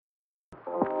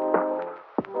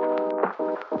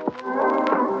All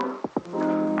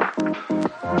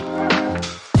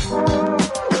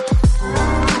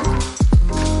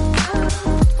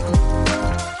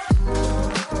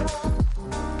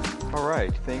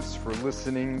right, thanks for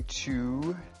listening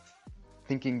to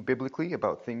Thinking Biblically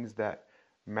About Things That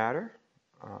Matter.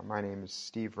 My name is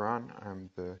Steve Ron. I'm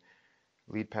the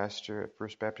lead pastor at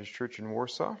First Baptist Church in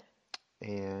Warsaw,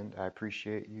 and I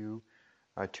appreciate you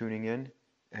tuning in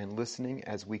and listening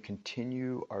as we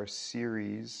continue our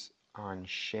series on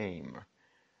shame.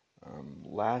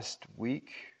 Last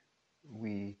week,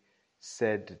 we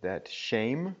said that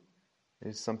shame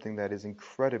is something that is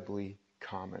incredibly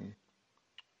common.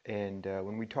 And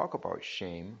when we talk about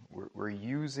shame, we're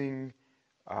using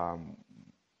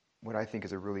what I think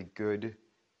is a really good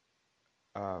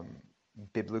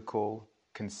biblical,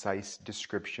 concise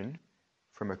description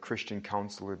from a Christian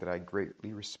counselor that I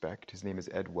greatly respect. His name is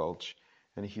Ed Welch.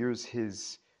 And here's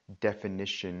his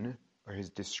definition or his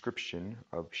description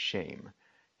of shame.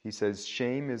 He says,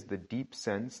 shame is the deep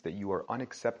sense that you are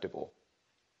unacceptable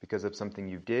because of something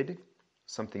you did,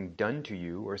 something done to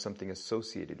you, or something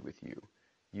associated with you.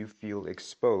 You feel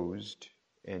exposed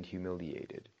and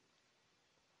humiliated.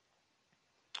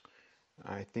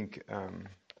 I think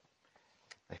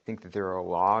that there are a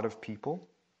lot of people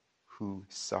who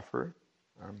suffer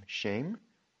shame.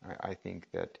 I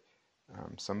think that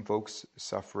some folks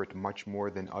suffer it much more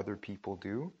than other people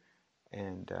do.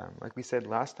 And like we said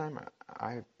last time,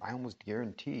 I almost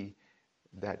guarantee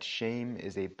that shame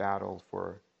is a battle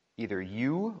for either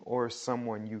you or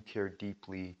someone you care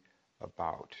deeply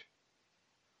about.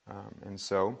 And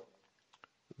so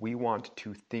we want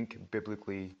to think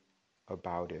biblically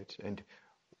about it. And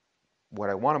what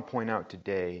I want to point out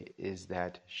today is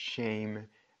that shame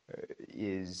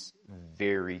is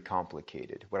very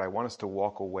complicated. What I want us to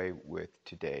walk away with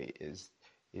today is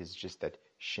just that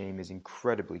shame is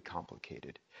incredibly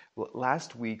complicated.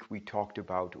 Last week we talked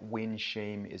about when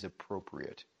shame is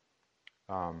appropriate.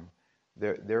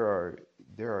 There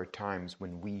are times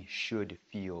when we should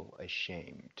feel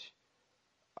ashamed.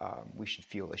 We should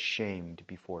feel ashamed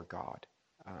before God.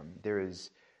 There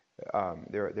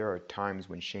are times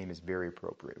when shame is very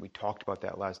appropriate. We talked about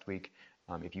that last week.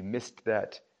 If you missed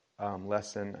that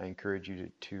lesson, I encourage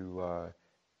you to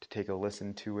take a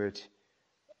listen to it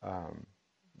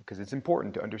because it's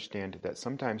important to understand that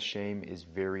sometimes shame is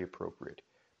very appropriate.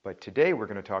 But today we're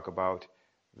going to talk about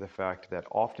the fact that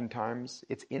oftentimes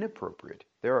it's inappropriate.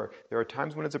 There are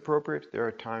times when it's appropriate. There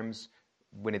are times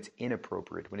when it's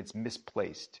inappropriate, when it's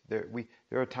misplaced. There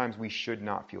are times we should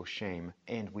not feel shame,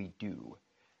 and we do.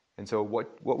 And so what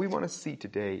we want to see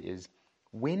today is,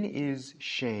 when is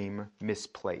shame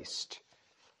misplaced?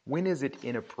 When is it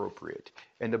inappropriate?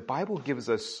 And the Bible gives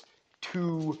us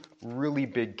two really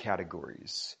big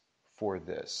categories for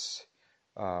this.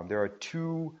 There are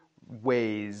two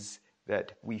ways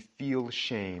that we feel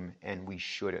shame and we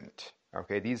shouldn't.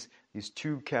 Okay, these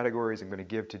two categories I'm going to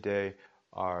give today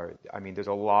there's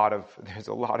a lot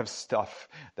of stuff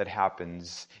that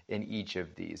happens in each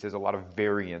of these. There's a lot of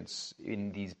variance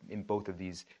in both of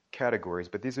these categories,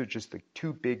 but these are just the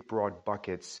two big broad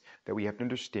buckets that we have to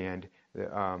understand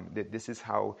that this is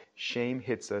how shame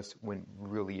hits us when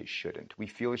really it shouldn't. We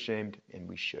feel ashamed and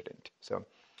we shouldn't. So,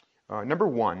 number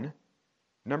one,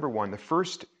 the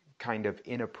first kind of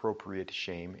inappropriate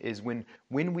shame is when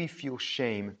we feel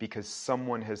shame because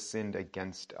someone has sinned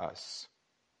against us.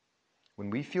 When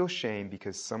we feel shame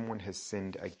because someone has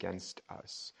sinned against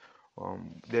us.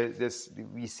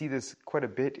 We see this quite a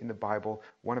bit in the Bible.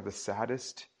 One of the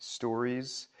saddest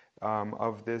stories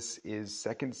of this is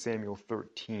 2 Samuel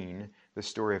 13, the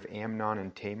story of Amnon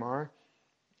and Tamar.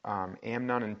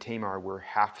 Amnon and Tamar were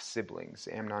half-siblings.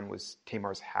 Amnon was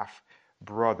Tamar's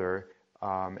half-brother,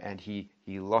 and he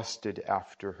lusted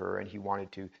after her, and he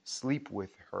wanted to sleep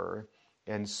with her.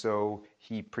 And so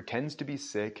he pretends to be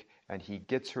sick, and he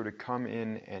gets her to come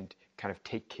in and kind of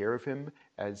take care of him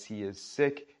as he is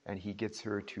sick, and he gets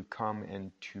her to come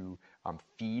and to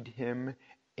feed him.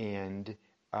 And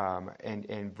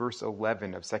verse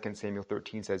 11 of 2 Samuel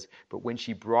 13 says, "But when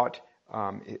she brought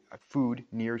food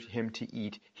near him to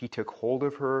eat, he took hold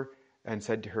of her and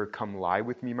said to her, 'Come lie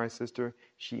with me, my sister.'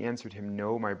 She answered him,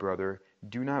 'No, my brother,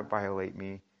 do not violate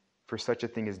me, for such a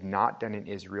thing is not done in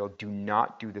Israel. Do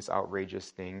not do this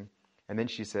outrageous thing.' And then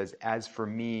she says, 'As for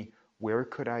me, where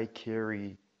could I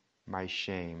carry my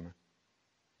shame?'"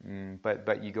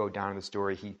 But you go down in the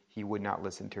story, he would not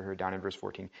listen to her. Down in verse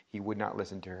 14, he would not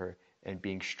listen to her, and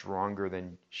being stronger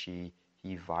than she,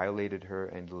 he violated her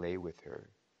and lay with her.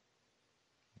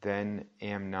 Then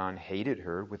Amnon hated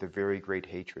her with a very great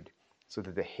hatred. so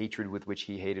that the hatred with which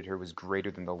he hated her was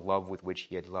greater than the love with which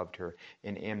he had loved her.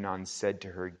 And Amnon said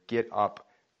to her, "Get up,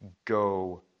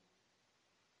 go."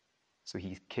 So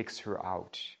he kicks her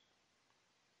out.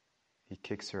 He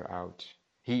kicks her out.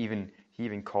 He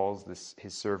even calls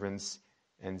his servants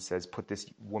and says, "Put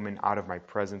this woman out of my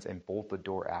presence," and bolt the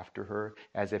door after her,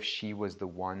 as if she was the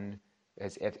one,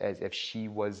 as if she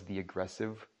was the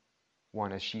aggressive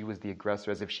one, as she was the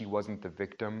aggressor, as if she wasn't the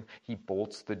victim. He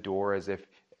bolts the door as if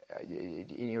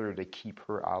in order to keep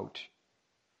her out.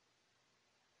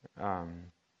 And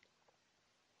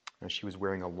she was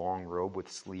wearing a long robe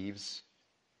with sleeves.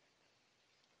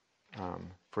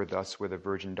 For thus were the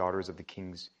virgin daughters of the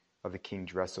king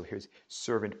dressed. So his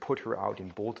servant put her out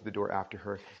and bolted the door after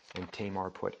her, and Tamar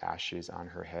put ashes on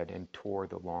her head and tore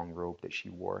the long robe that she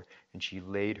wore. And she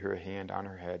laid her hand on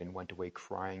her head and went away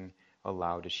crying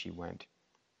aloud as she went.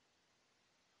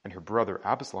 And her brother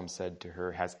Absalom said to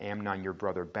her, "Has Amnon your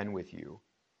brother been with you?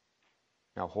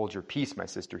 Now hold your peace, my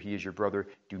sister. He is your brother.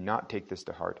 Do not take this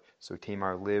to heart." So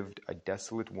Tamar lived a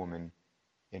desolate woman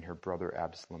in her brother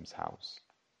Absalom's house.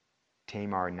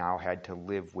 Tamar now had to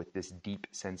live with this deep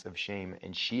sense of shame,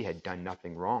 and she had done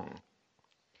nothing wrong.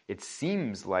 It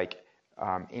seems like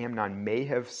Amnon may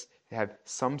have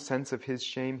some sense of his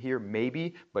shame here,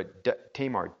 maybe, but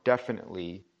Tamar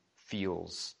definitely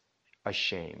feels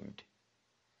ashamed.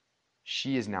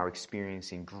 She is now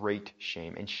experiencing great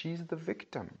shame, and she's the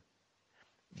victim.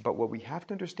 But what we have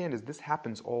to understand is this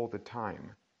happens all the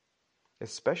time,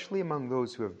 especially among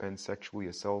those who have been sexually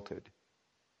assaulted.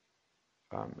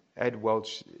 Ed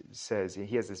Welch says,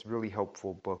 he has this really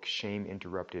helpful book, Shame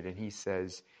Interrupted, and he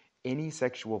says, any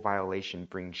sexual violation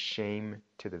brings shame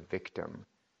to the victim.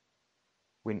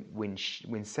 When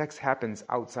sex happens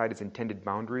outside its intended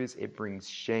boundaries, it brings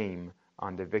shame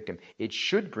on the victim. It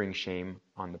should bring shame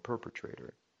on the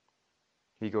perpetrator.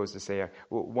 He goes to say,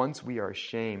 once we are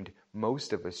ashamed,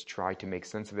 most of us try to make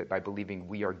sense of it by believing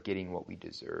we are getting what we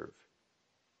deserve.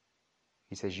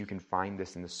 He says you can find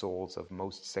this in the souls of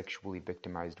most sexually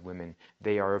victimized women.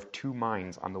 They are of two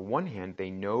minds. On the one hand, they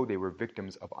know they were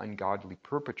victims of ungodly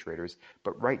perpetrators,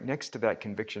 but right next to that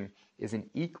conviction is an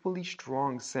equally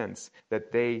strong sense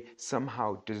that they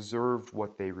somehow deserved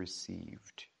what they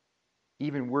received.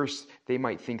 Even worse, they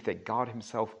might think that God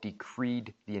himself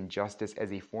decreed the injustice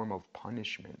as a form of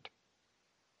punishment.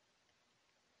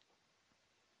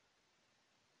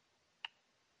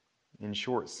 In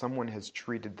short, someone has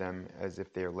treated them as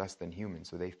if they are less than human,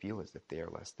 so they feel as if they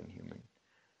are less than human.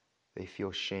 They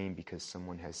feel shame because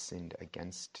someone has sinned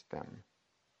against them.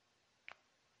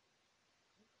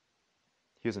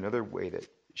 Here's another way that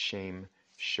shame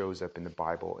shows up in the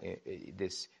Bible,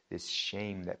 this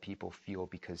shame that people feel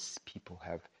because people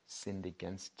have sinned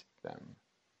against them.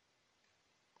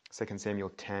 2 Samuel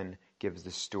 10 gives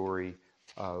the story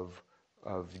of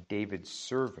David's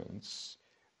servants.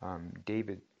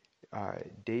 David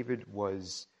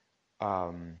was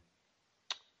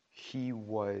he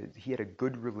had a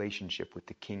good relationship with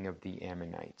the king of the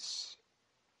Ammonites,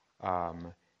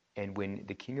 and when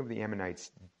the king of the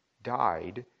Ammonites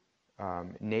died,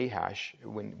 Nahash,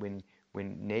 when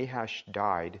Nahash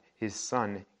died, his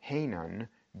son Hanun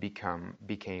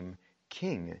became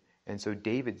king, and so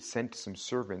David sent some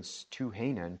servants to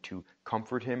Hanun to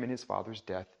comfort him in his father's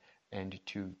death and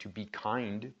to be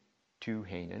kind to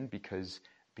Hanun because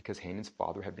Hanun's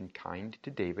father had been kind to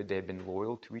David. They had been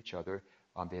loyal to each other.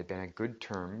 They had been on good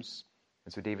terms.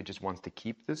 And so David just wants to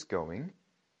keep this going,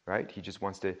 right? He just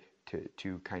wants to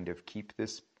kind of keep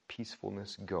this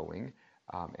peacefulness going.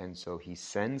 And so he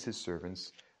sends his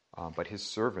servants, but his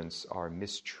servants are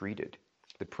mistreated.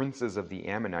 The princes of the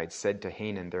Ammonites said to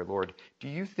Hanun, their lord, "Do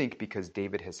you think because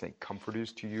David has sent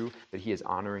comforters to you that he is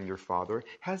honoring your father?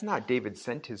 Has not David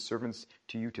sent his servants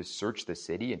to you to search the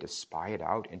city and to spy it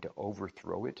out and to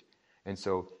overthrow it?" And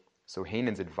so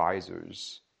Hanun's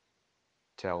advisors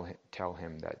tell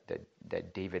him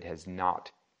that David has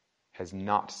not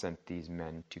sent these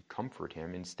men to comfort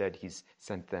him. Instead, he's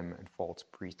sent them in false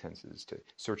pretenses to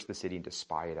search the city and to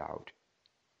spy it out.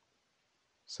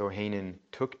 So Hanun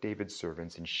took David's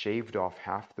servants and shaved off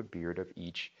half the beard of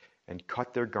each and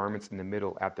cut their garments in the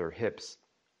middle at their hips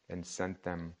and sent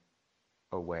them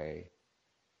away.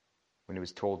 When it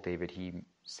was told David, he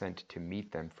sent to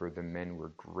meet them, for the men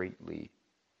were greatly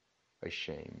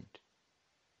ashamed.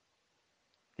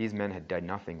 These men had done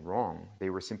nothing wrong.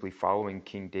 They were simply following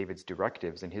King David's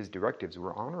directives, and his directives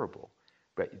were honorable.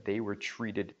 But they were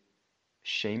treated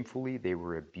shamefully, they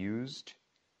were abused,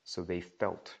 so they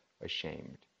felt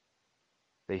ashamed.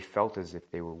 They felt as if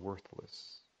they were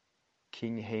worthless.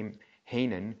 King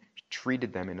Hanun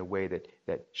treated them in a way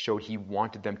that showed he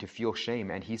wanted them to feel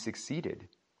shame, and he succeeded.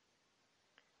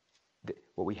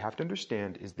 What we have to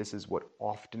understand is this is what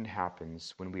often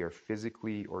happens when we are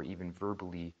physically or even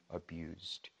verbally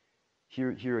abused.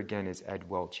 Here again is Ed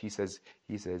Welch. He says,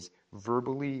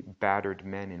 verbally battered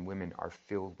men and women are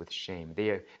filled with shame.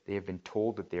 They have been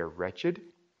told that they are wretched,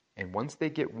 and once they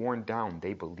get worn down,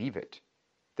 they believe it.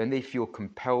 Then they feel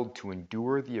compelled to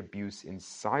endure the abuse in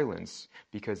silence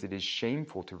because it is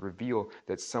shameful to reveal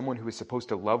that someone who is supposed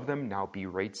to love them now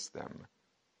berates them.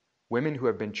 Women who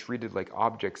have been treated like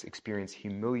objects experience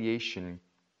humiliation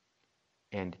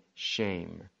and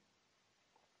shame.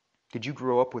 Did you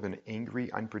grow up with an angry,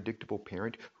 unpredictable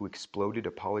parent who exploded,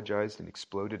 apologized, and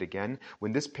exploded again?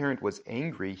 When this parent was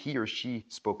angry, he or she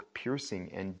spoke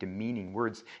piercing and demeaning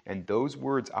words, and those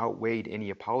words outweighed any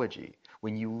apology.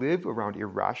 When you live around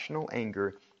irrational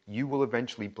anger, you will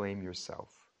eventually blame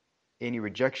yourself. Any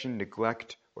rejection,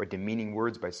 neglect, or demeaning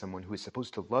words by someone who is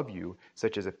supposed to love you,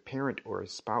 such as a parent or a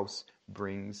spouse,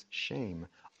 brings shame.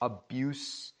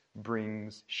 Abuse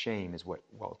brings shame, is what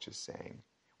Welch is saying.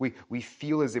 We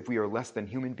feel as if we are less than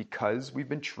human because we've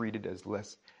been treated as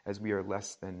we are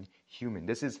less than human.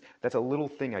 That's a little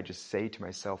thing I just say to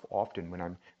myself often when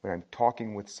I'm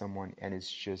talking with someone and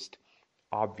it's just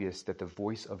obvious that the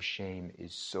voice of shame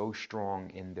is so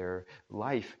strong in their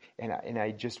life, and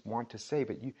I just want to say,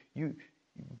 but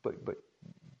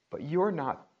you're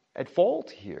not at fault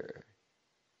here.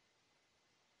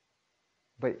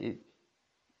 But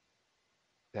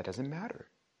that doesn't matter.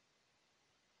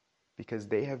 Because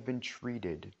they have been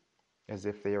treated as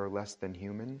if they are less than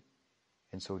human,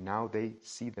 and so now they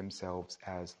see themselves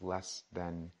as less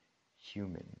than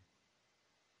human.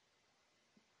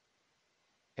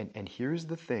 And here's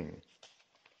the thing.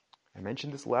 I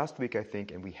mentioned this last week, I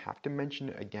think, and we have to mention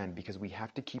it again because we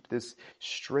have to keep this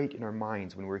straight in our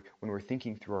minds when we're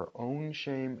thinking through our own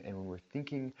shame and when we're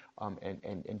thinking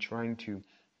and trying to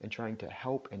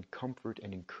help and comfort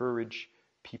and encourage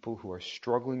people who are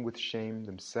struggling with shame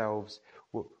themselves.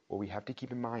 What we have to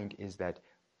keep in mind is that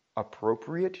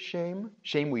appropriate shame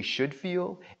we should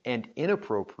feel, and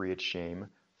inappropriate shame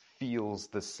feels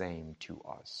the same to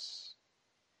us.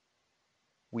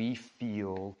 We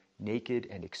feel naked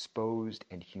and exposed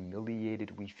and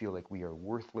humiliated. We feel like we are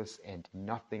worthless and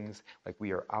nothings, like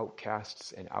we are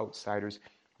outcasts and outsiders.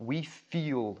 We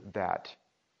feel that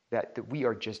we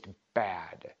are just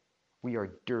bad. We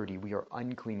are dirty. We are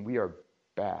unclean. We are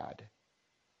bad.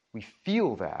 We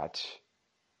feel that,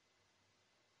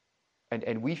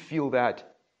 and we feel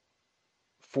that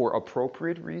for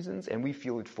appropriate reasons, and we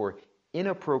feel it for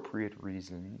inappropriate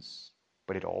reasons,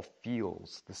 but it all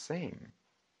feels the same.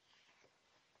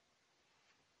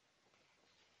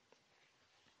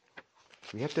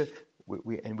 We have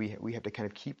to kind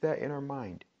of keep that in our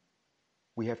mind.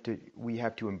 We have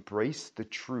to embrace the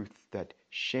truth that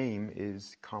shame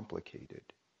is complicated.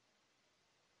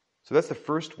 So that's the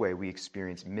first way we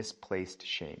experience misplaced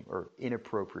shame or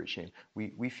inappropriate shame.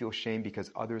 We feel shame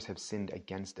because others have sinned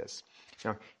against us.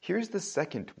 Now, here's the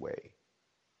second way.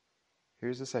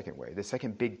 The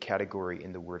second big category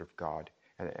in the Word of God,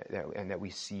 and that we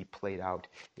see played out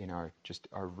in our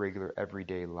regular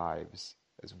everyday lives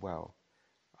as well.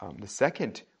 The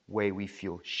second way we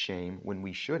feel shame when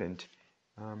we shouldn't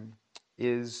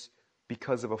is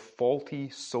because of a faulty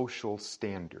social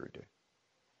standard.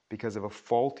 Because of a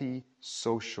faulty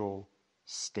social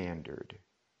standard.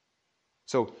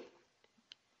 So,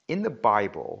 in the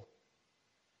Bible,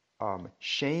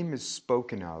 shame is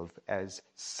spoken of as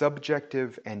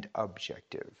subjective and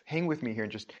objective. Hang with me here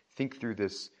and just think through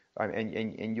this,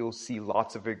 and you'll see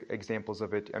lots of examples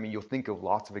of it. I mean, you'll think of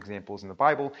lots of examples in the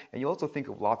Bible, and you'll also think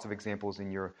of lots of examples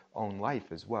in your own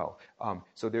life as well.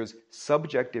 So there's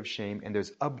subjective shame and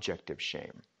there's objective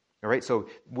shame. All right, so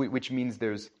which means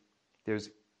there's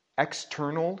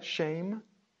external shame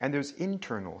and there's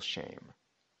internal shame.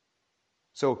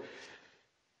 So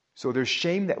there's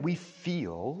shame that we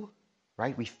feel,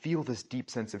 right? We feel this deep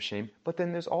sense of shame, but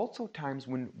then there's also times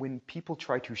when people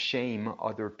try to shame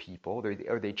other people,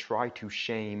 or they try to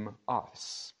shame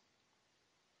us,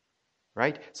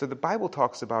 right? So the Bible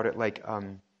talks about it like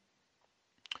in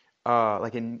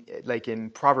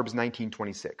Proverbs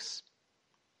 19:26.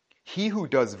 He who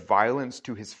does violence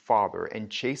to his father and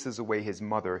chases away his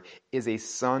mother is a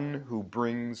son who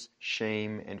brings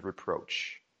shame and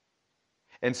reproach.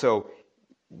 And so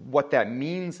what that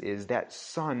means is that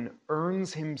son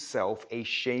earns himself a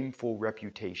shameful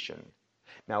reputation.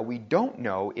 Now, we don't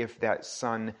know if that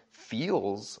son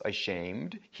feels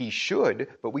ashamed. He should,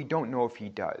 but we don't know if he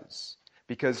does.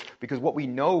 Because what we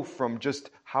know from just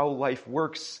how life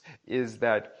works is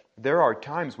that there are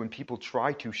times when people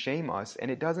try to shame us and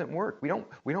it doesn't work.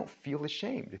 We don't feel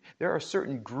ashamed. There are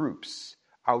certain groups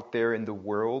out there in the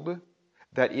world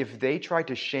that if they try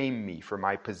to shame me for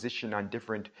my position on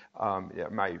different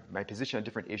my position on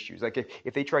different issues, like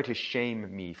if they try to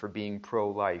shame me for being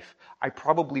pro-life, I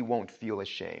probably won't feel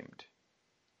ashamed,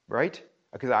 right?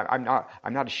 Because I'm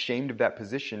not ashamed of that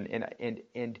position,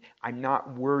 and I'm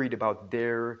not worried about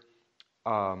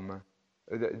um,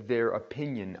 their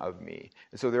opinion of me.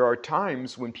 And so there are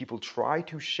times when people try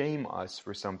to shame us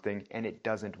for something and it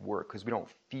doesn't work because we don't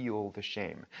feel the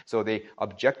shame. So they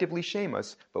objectively shame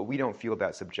us, but we don't feel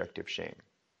that subjective shame.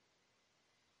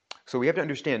 So we have to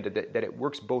understand that it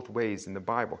works both ways in the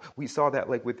Bible. We saw that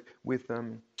like with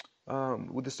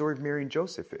the story of Mary and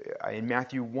Joseph in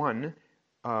Matthew 1,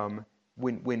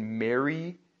 when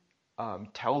Mary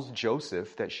tells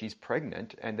Joseph that she's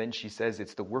pregnant, and then she says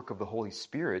it's the work of the Holy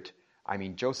Spirit. I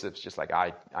mean, Joseph's just like,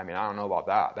 I don't know about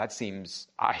that. That seems,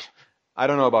 I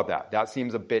don't know about that. That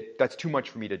seems that's too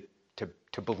much for me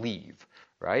to believe,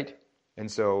 right? And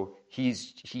so he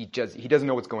doesn't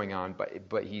know what's going on, but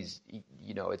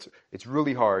it's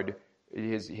really hard.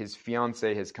 His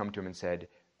fiance has come to him and said,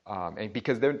 and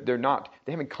because they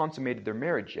haven't consummated their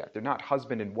marriage yet. They're not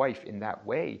husband and wife in that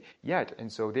way yet,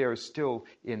 and so they are still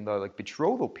in the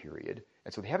betrothal period,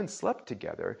 and so they haven't slept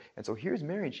together. And so here's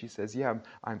Mary, and she says, "Yeah,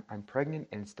 I'm pregnant,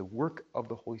 and it's the work of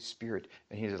the Holy Spirit."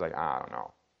 And he's just like, "I don't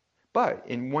know." But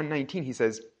in 1:19, he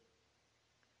says,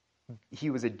 "He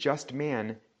was a just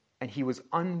man, and he was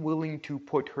unwilling to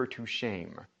put her to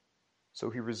shame, so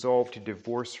he resolved to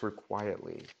divorce her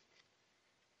quietly."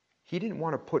 He didn't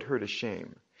want to put her to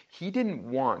shame. He didn't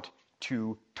want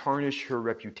to tarnish her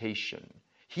reputation.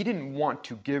 He didn't want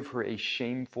to give her a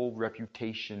shameful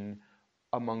reputation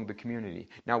among the community.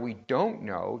 Now, we don't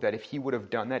know that if he would have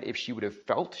done that, if she would have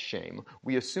felt shame.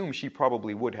 We assume she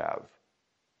probably would have.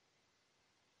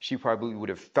 She probably would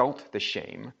have felt the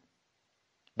shame.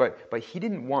 But he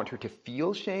didn't want her to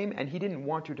feel shame, and he didn't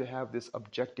want her to have this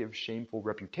objective, shameful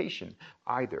reputation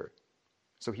either.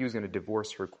 So he was going to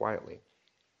divorce her quietly.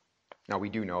 Now, we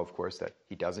do know, of course, that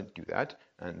he doesn't do that,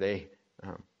 and they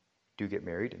do get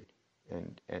married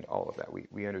and all of that.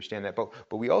 We understand that.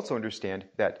 But we also understand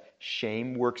that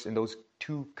shame works in those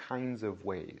two kinds of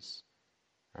ways,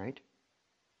 right?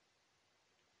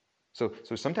 So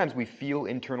sometimes we feel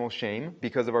internal shame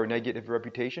because of our negative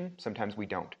reputation. Sometimes we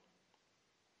don't.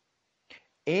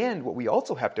 And what we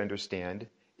also have to understand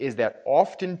is that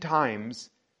oftentimes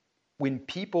when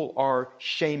people are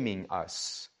shaming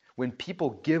us, when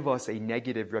people give us a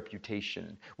negative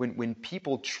reputation, when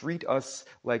people treat us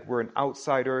like we're an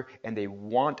outsider and they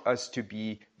want us to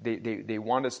be, they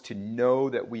want us to know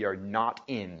that we are not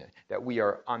in, that we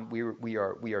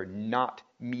are not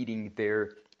meeting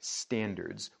their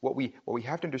standards. What we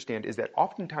have to understand is that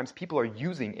oftentimes people are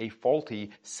using a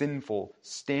faulty, sinful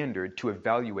standard to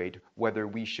evaluate whether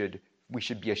we should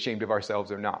be ashamed of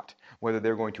ourselves or not, whether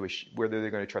they're going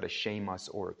to try to shame us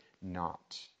or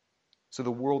not. So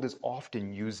the world is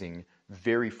often using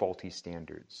very faulty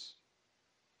standards.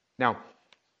 Now,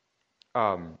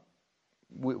 one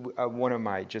of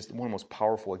the most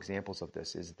powerful examples of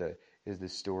this is the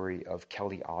story of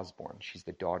Kelly Osbourne. She's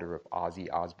the daughter of Ozzy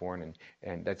Osbourne,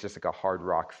 and that's just like a hard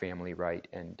rock family, right?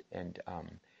 And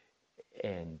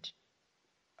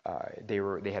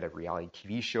they had a reality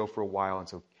TV show for a while, and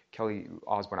so Kelly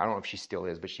Osbourne, I don't know if she still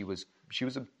is, but she was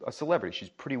a celebrity. She's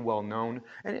pretty well known,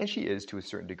 and she is to a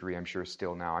certain degree, I'm sure,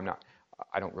 still now.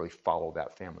 I don't really follow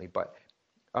that family, but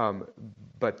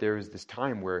there was this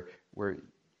time where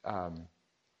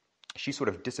she sort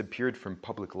of disappeared from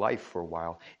public life for a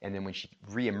while, and then when she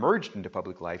reemerged into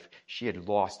public life, she had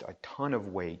lost a ton of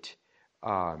weight,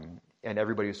 and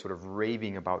everybody was sort of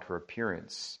raving about her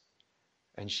appearance.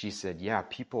 And she said, "Yeah,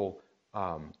 people."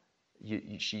 And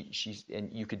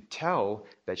you could tell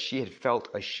that she had felt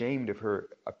ashamed of her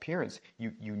appearance.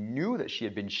 You knew that she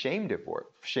had been shamed for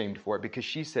it because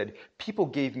she said, "People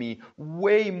gave me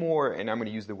way more," and I'm going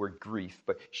to use the word grief,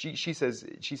 but she says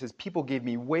people gave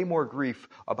me way more grief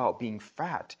about being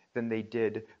fat than they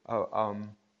did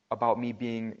about me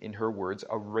being, in her words,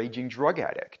 a raging drug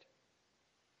addict.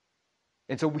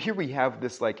 And so here we have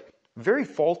this very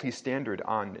faulty standard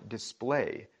on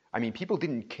display. I mean, people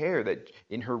didn't care that,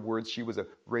 in her words, she was a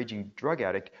raging drug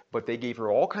addict, but they gave her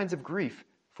all kinds of grief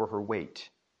for her weight.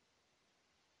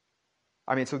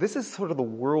 I mean, so this is sort of the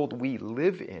world we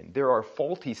live in. There are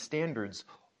faulty standards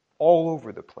all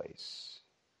over the place.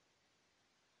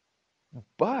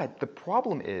 But the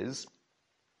problem is,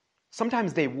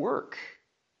 sometimes they work.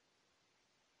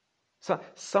 So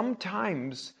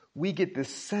sometimes we get this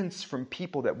sense from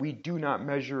people that we do not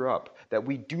measure up, that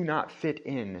we do not fit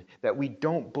in, that we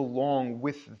don't belong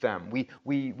with them.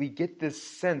 We get this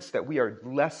sense that we are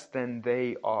less than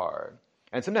they are.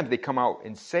 And sometimes they come out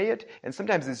and say it, and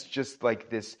sometimes it's just like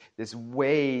this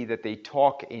way that they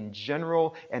talk in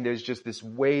general, and there's just this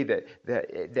way that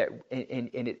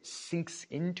it sinks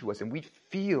into us, and we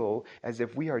feel as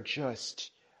if we are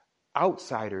just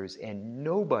outsiders and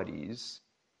nobodies,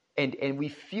 and we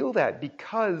feel that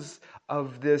because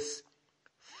of this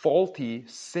faulty,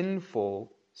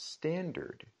 sinful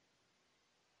standard.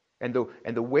 And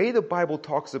the way the Bible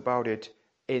talks about it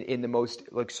in the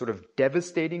most like sort of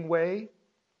devastating way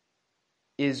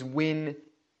is when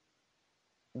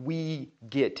we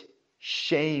get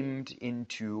shamed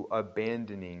into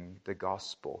abandoning the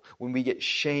gospel. When we get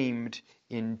shamed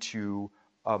into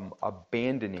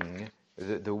abandoning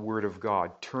the word of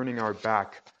God, turning our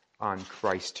back on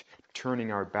Christ,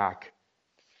 turning our back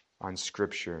on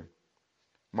Scripture.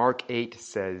 Mark 8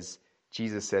 says,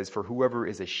 Jesus says, "For whoever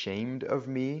is ashamed of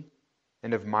me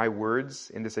and of my words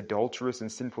in this adulterous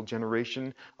and sinful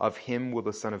generation, of him will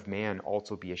the Son of Man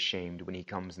also be ashamed when he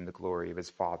comes in the glory of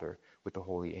his Father with the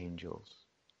holy angels."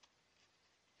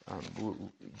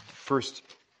 First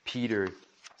Peter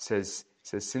says,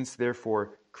 "Since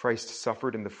therefore Christ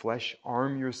suffered in the flesh,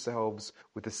 arm yourselves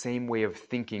with the same way of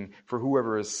thinking. For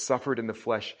whoever has suffered in the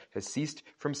flesh has ceased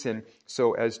from sin,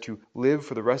 so as to live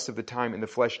for the rest of the time in the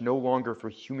flesh, no longer for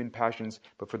human passions,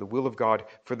 but for the will of God.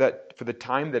 For the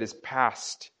time that is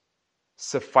past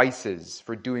suffices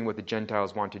for doing what the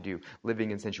Gentiles want to do,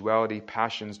 living in sensuality,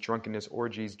 passions, drunkenness,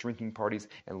 orgies, drinking parties,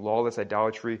 and lawless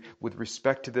idolatry. With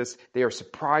respect to this, they are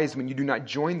surprised when you do not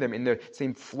join them in the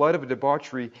same flood of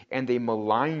debauchery, and they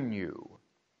malign you.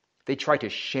 They try to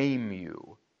shame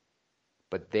you,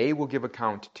 but they will give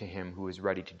account to him who is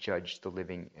ready to judge the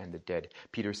living and the dead."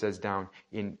 Peter says down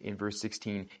in verse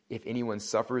 16, "If anyone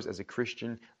suffers as a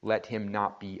Christian, let him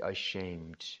not be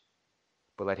ashamed,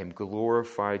 but let him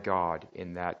glorify God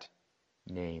in that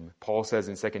name." Paul says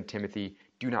in 2 Timothy,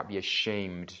 "Do not be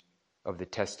ashamed of the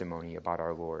testimony about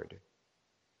our Lord."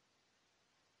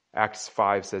 Acts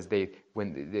 5 says they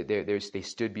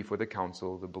stood before the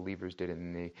council, the believers did,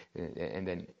 and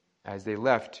then as they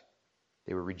left,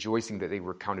 they were rejoicing that they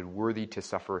were counted worthy to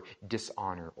suffer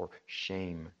dishonor or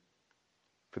shame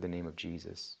for the name of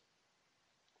Jesus.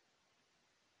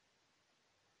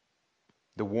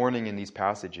 The warning in these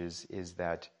passages is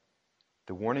that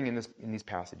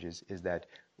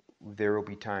there will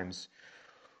be times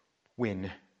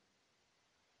when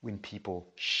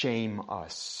people shame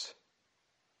us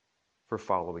for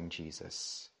following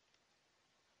Jesus.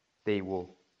 They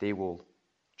will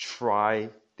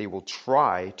try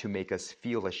to make us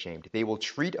feel ashamed. They will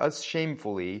treat us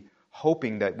shamefully,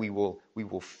 hoping that we will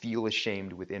feel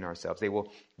ashamed within ourselves. They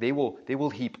will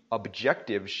heap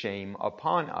objective shame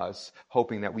upon us,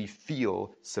 hoping that we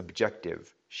feel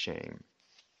subjective shame.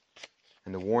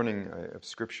 And the warning of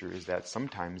Scripture is that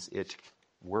sometimes it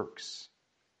works.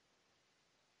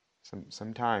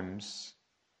 Sometimes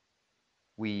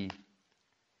we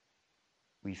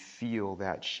feel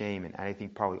that shame, and I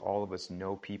think probably all of us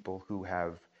know people who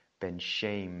have been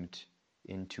shamed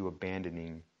into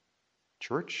abandoning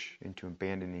church, into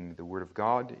abandoning the Word of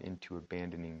God, into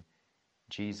abandoning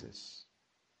Jesus.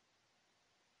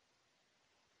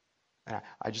 And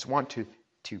I just want to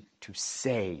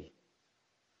say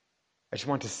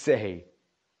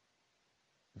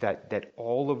that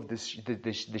all of this,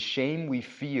 the shame we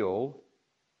feel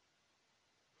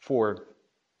for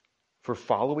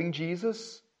following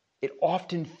Jesus, it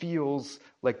often feels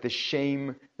like the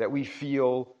shame that we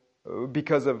feel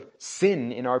because of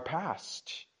sin in our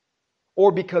past,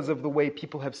 or because of the way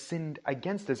people have sinned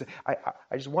against us. I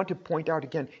just want to point out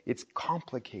again, it's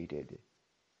complicated.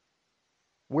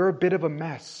 We're a bit of a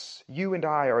mess. You and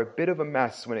I are a bit of a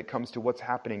mess when it comes to what's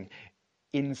happening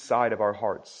inside of our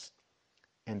hearts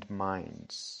and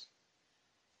minds.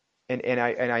 And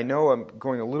I know I'm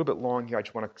going a little bit long here. I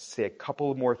just want to say a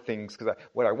couple more things, because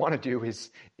what I want to do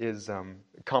is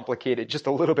complicate it just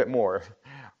a little bit more.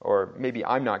 Or maybe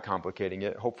I'm not complicating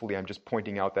it. Hopefully I'm just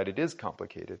pointing out that it is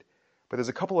complicated. But there's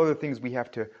a couple other things we have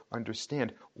to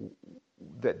understand.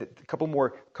 That a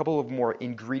couple of more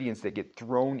ingredients that get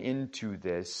thrown into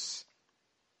this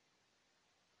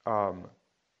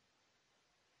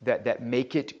that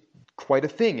make it quite a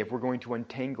thing if we're going to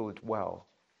untangle it well.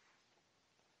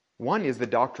 One is the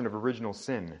doctrine of original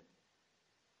sin.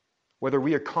 Whether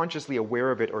we are consciously aware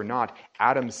of it or not,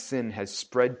 Adam's sin has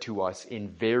spread to us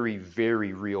in very,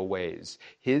 very real ways.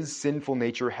 His sinful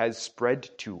nature has spread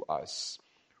to us.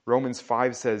 Romans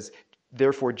 5 says,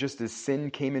 "Therefore, just as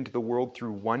sin came into the world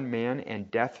through one man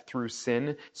and death through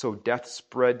sin, so death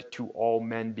spread to all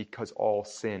men because all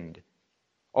sinned."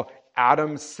 Oh,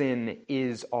 Adam's sin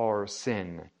is our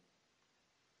sin.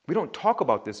 We don't talk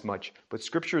about this much, but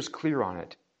Scripture is clear on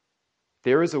it.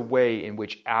 There is a way in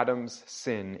which Adam's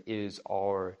sin is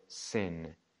our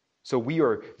sin. So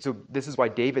this is why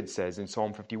David says in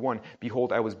Psalm 51,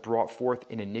 "Behold, I was brought forth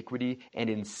in iniquity, and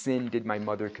in sin did my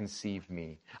mother conceive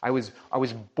me." I was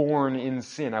born in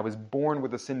sin. I was born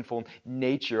with a sinful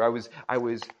nature. I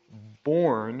was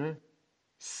born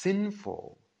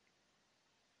sinful.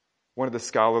 One of the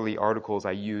scholarly articles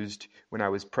I used when I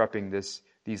was prepping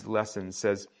these lessons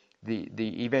says,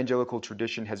 The evangelical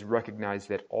tradition has recognized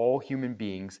that all human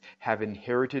beings have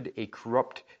inherited a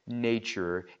corrupt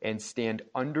nature and stand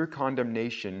under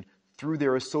condemnation through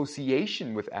their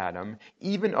association with Adam,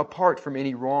 even apart from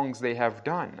any wrongs they have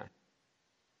done.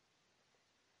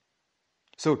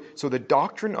 So the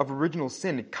doctrine of original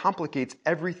sin complicates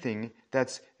everything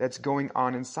that's going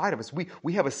on inside of us.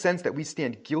 We have a sense that we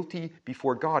stand guilty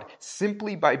before God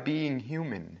simply by being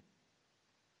human.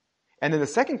 And then the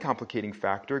second complicating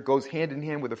factor goes hand in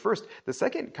hand with the first. The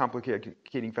second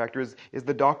complicating factor is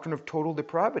the doctrine of total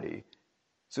depravity.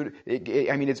 So,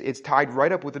 it's tied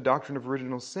right up with the doctrine of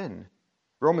original sin.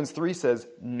 Romans 3 says,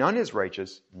 "None is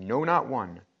righteous, no, not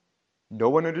one. No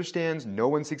one understands, no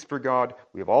one seeks for God.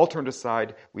 We have all turned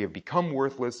aside. We have become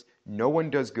worthless. No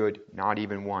one does good, not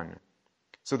even one."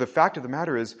 So the fact of the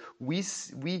matter is,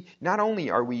 we not only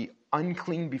are we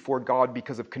unclean before God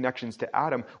because of connections to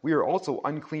Adam, we are also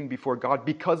unclean before God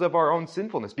because of our own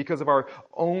sinfulness, because of our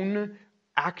own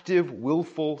active,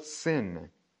 willful sin.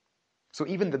 So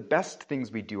even the best things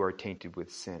we do are tainted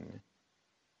with sin.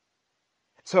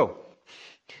 So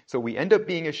we end up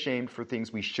being ashamed for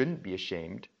things we shouldn't be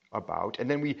ashamed about, and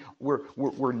then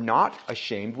we're not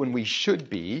ashamed when we should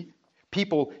be.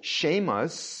 People shame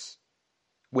us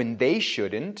when they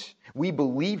shouldn't. We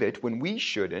believe it when we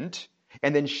shouldn't.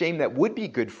 And then shame that would be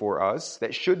good for us,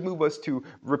 that should move us to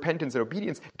repentance and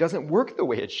obedience, doesn't work the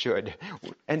way it should.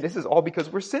 And this is all because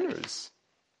we're sinners.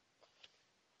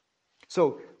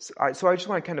 So I just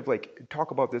want to kind of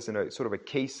talk about this in a sort of a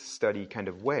case study kind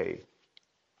of way.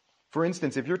 For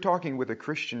instance, if you're talking with a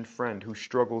Christian friend who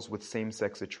struggles with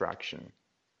same-sex attraction,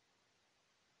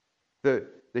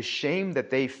 the shame that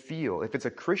they feel, if it's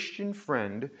a Christian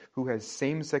friend who has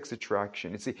same-sex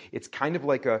attraction, it's kind of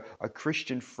like a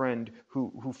Christian friend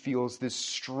who feels this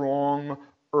strong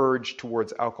urge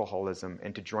towards alcoholism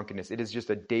and to drunkenness. It is just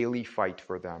a daily fight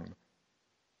for them.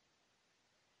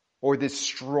 Or this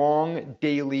strong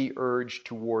daily urge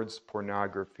towards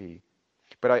pornography.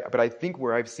 But I think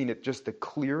where I've seen it just the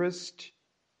clearest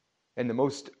and the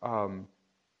most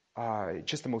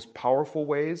powerful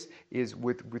ways is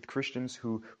with Christians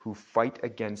who fight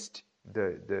against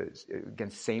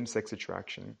against same-sex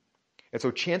attraction. And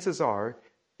so chances are,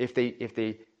 if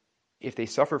they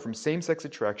suffer from same-sex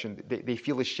attraction, they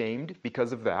feel ashamed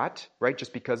because of that, right?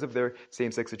 Just because of their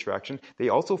same-sex attraction. They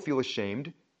also feel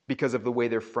ashamed because of the way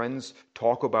their friends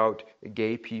talk about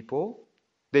gay people.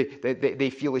 They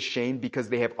feel ashamed because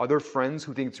they have other friends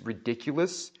who think it's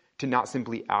ridiculous to not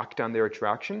simply act on their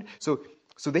attraction.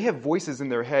 So they have voices in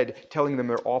their head telling them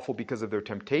they're awful because of their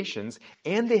temptations,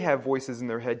 and they have voices in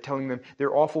their head telling them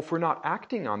they're awful for not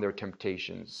acting on their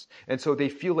temptations. And so they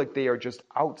feel like they are just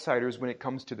outsiders when it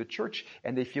comes to the church,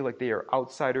 and they feel like they are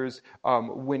outsiders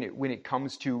when it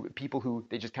comes to people who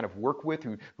they just kind of work with,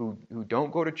 who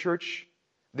don't go to church.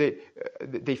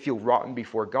 They feel rotten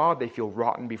before God. They feel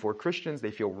rotten before Christians.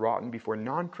 They feel rotten before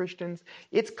non-Christians.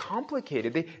 It's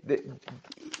complicated.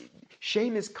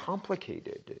 Shame is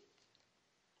complicated.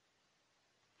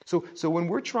 So when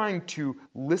we're trying to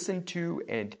listen to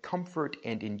and comfort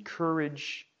and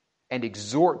encourage and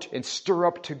exhort and stir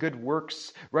up to good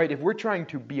works, right? If we're trying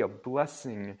to be a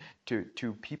blessing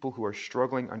to people who are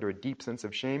struggling under a deep sense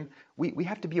of shame, we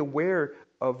have to be aware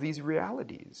of these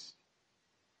realities.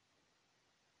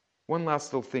 One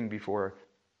last little thing before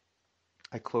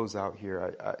I close out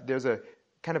here. There's a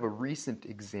kind of a recent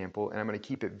example, and I'm going to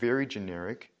keep it very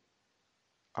generic.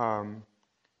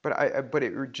 But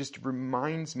it just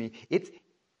reminds me, it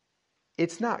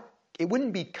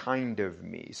wouldn't be kind of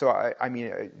me. So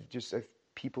I just have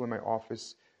people in my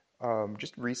office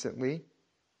just recently,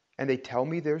 and they tell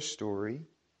me their story.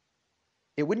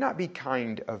 It would not be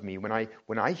kind of me when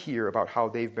I hear about how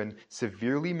they've been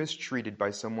severely mistreated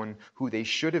by someone who they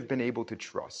should have been able to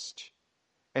trust.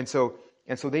 And so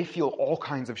they feel all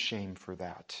kinds of shame for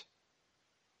that.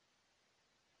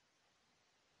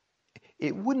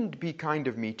 It wouldn't be kind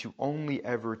of me to only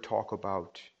ever talk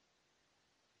about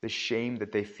the shame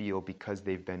that they feel because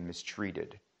they've been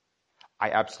mistreated. I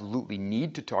absolutely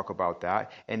need to talk about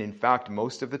that. And in fact,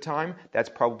 most of the time, that's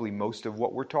probably most of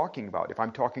what we're talking about. If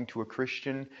I'm talking to a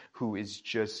Christian who is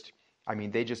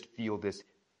they just feel this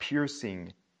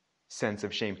piercing sense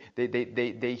of shame.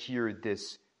 They hear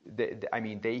this.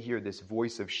 They hear this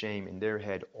voice of shame in their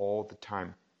head all the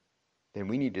time. Then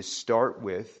we need to start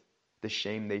with the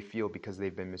shame they feel because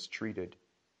they've been mistreated.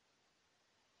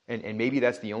 And maybe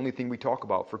that's the only thing we talk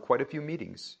about for quite a few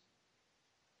meetings.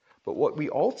 But what we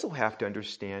also have to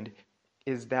understand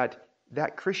is that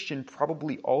that Christian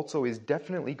probably also is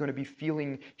definitely going to be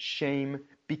feeling shame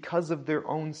because of their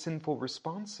own sinful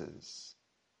responses.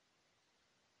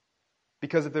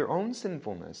 Because of their own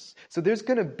sinfulness. So there's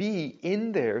going to be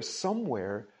in there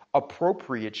somewhere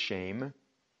appropriate shame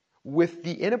with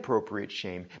the inappropriate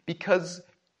shame. Because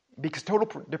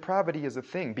total depravity is a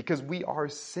thing. Because we are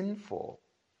sinful.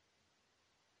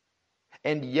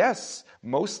 And yes,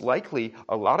 most likely,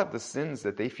 a lot of the sins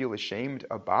that they feel ashamed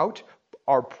about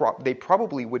they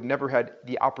probably would never had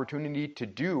the opportunity to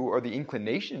do or the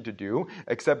inclination to do,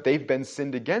 except they've been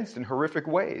sinned against in horrific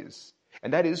ways.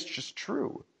 And that is just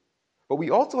true. But we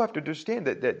also have to understand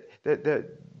that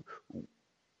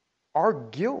our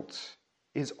guilt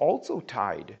is also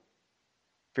tied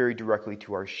very directly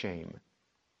to our shame.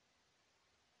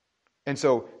 And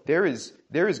so there is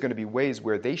going to be ways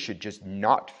where they should just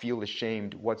not feel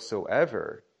ashamed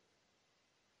whatsoever.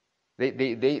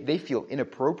 They feel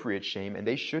inappropriate shame, and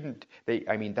they shouldn't.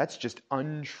 That's just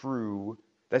untrue.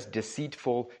 That's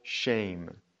deceitful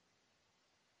shame.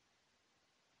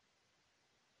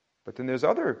 But then there's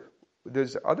other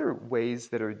ways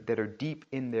that are deep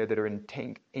in there, that are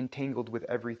entangled with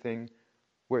everything,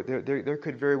 where there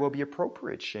could very well be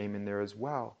appropriate shame in there as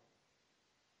well.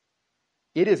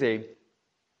 It is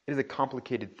a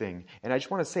complicated thing, and I just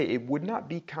want to say it would not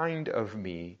be kind of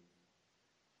me.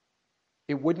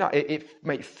 It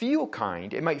might feel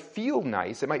kind, it might feel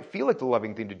nice, it might feel like the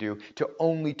loving thing to do to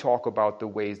only talk about the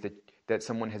ways that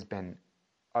someone has been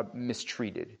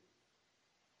mistreated.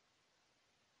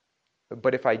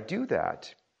 But if I do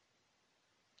that,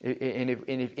 and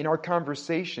if in our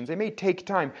conversations, it may take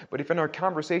time, but if in our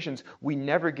conversations we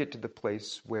never get to the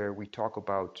place where we talk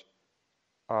about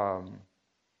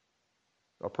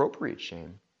appropriate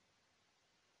shame,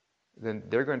 then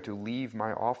they're going to leave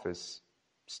my office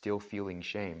still feeling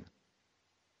shame.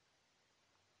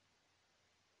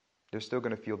 They're still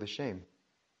going to feel the shame.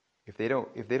 If they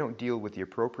don't deal with the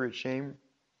appropriate shame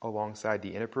alongside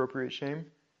the inappropriate shame,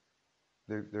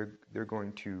 they're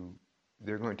going to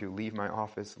leave my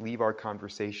office, leave our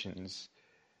conversations,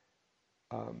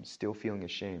 still feeling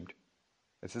ashamed.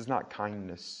 This is not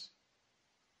kindness.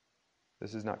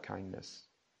 This is not kindness.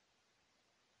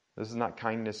 This is not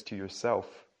kindness to yourself.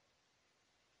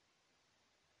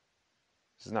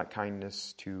 This is not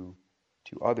kindness to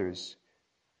others.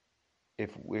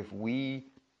 If we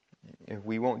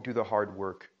won't do the hard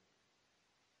work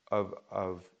of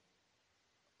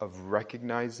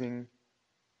recognizing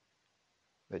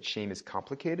that shame is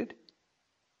complicated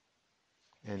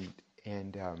and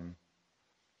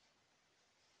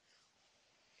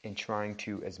trying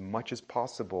to, as much as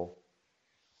possible,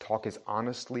 talk as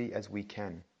honestly as we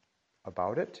can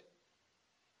about it,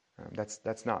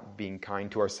 that's not being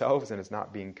kind to ourselves, and it's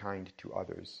not being kind to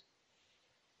others.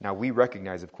 Now, we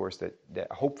recognize, of course, that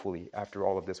hopefully, after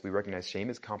all of this, we recognize shame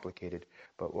is complicated,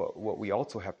 but what we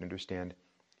also have to understand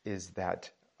is that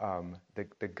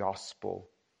the gospel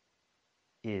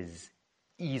is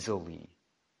easily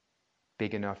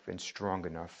big enough and strong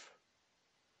enough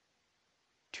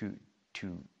to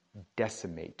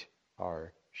decimate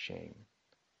our shame.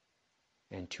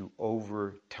 And to,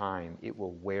 over time, it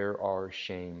will wear our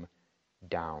shame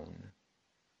down.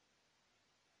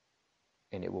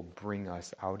 And it will bring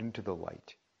us out into the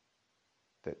light.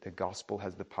 That the gospel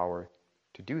has the power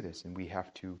to do this. And we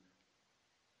have to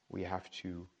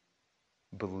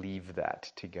believe that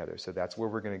together. So that's where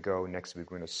we're going to go next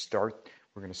week. We're going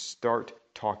to start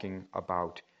talking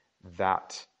about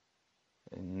that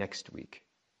next week.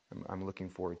 I'm looking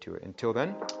forward to it. Until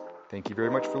then, thank you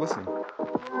very much for listening.